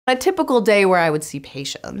A typical day where I would see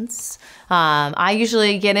patients, I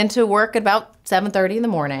usually get into work at about 7:30 in the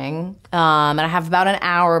morning, and I have about an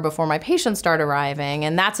hour before my patients start arriving,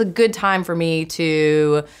 and that's a good time for me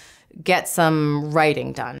to get some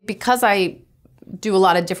writing done. Because I do a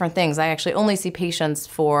lot of different things, I actually only see patients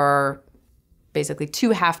for basically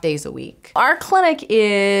 2 half days a week. Our clinic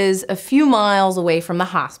is a few miles away from the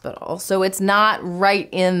hospital, so it's not right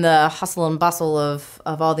in the hustle and bustle of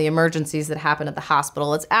all the emergencies that happen at the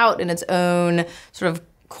hospital. It's out in its own sort of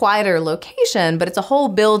quieter location, but it's a whole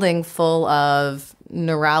building full of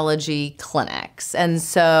neurology clinics. And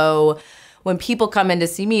so when people come in to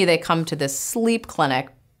see me, they come to this sleep clinic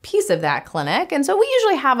piece of that clinic. And so we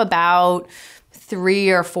usually have about 3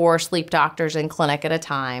 or 4 sleep doctors in clinic at a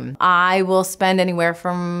time. I will spend anywhere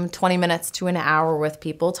from 20 minutes to an hour with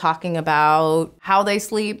people talking about how they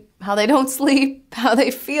sleep, how they don't sleep, how they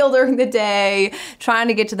feel during the day, trying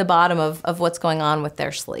to get to the bottom of what's going on with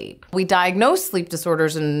their sleep. We diagnose sleep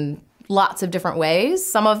disorders in lots of different ways.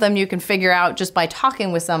 Some of them you can figure out just by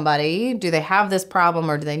talking with somebody. Do they have this problem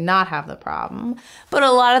or do they not have the problem? But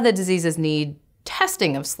a lot of the diseases need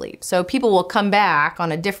testing of sleep. So people will come back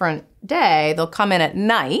on a different day. They'll come in at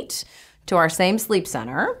night to our same sleep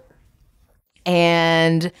center,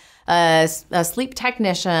 and a sleep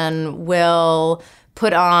technician will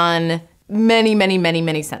put on many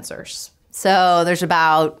sensors. So there's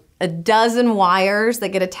about a dozen wires that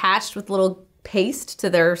get attached with little paste to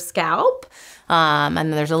their scalp. And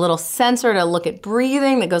then there's a little sensor to look at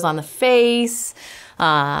breathing that goes on the face.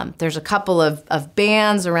 There's a couple of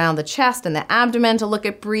bands around the chest and the abdomen to look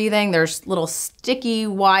at breathing. There's little sticky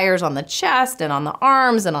wires on the chest and on the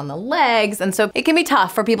arms and on the legs. And so it can be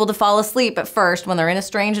tough for people to fall asleep at first when they're in a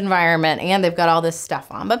strange environment and they've got all this stuff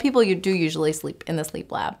on. But people do usually sleep in the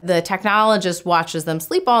sleep lab. The technologist watches them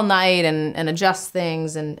sleep all night and adjusts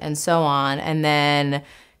things and so on. And then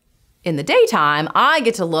in the daytime, I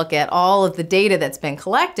get to look at all of the data that's been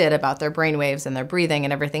collected about their brainwaves and their breathing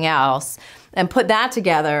and everything else, and put that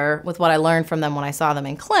together with what I learned from them when I saw them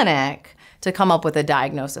in clinic to come up with a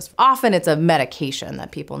diagnosis. Often it's a medication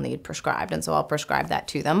that people need prescribed, and so I'll prescribe that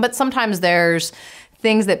to them. But sometimes there's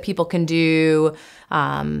things that people can do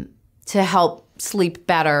to help sleep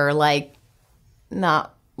better, like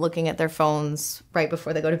not looking at their phones right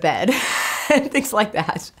before they go to bed. Things like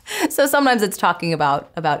that. So sometimes it's talking about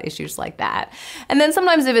issues like that. And then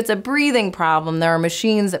sometimes if it's a breathing problem, there are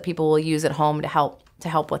machines that people will use at home to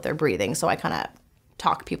help with their breathing. So I kind of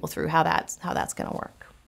talk people through how that's going to work.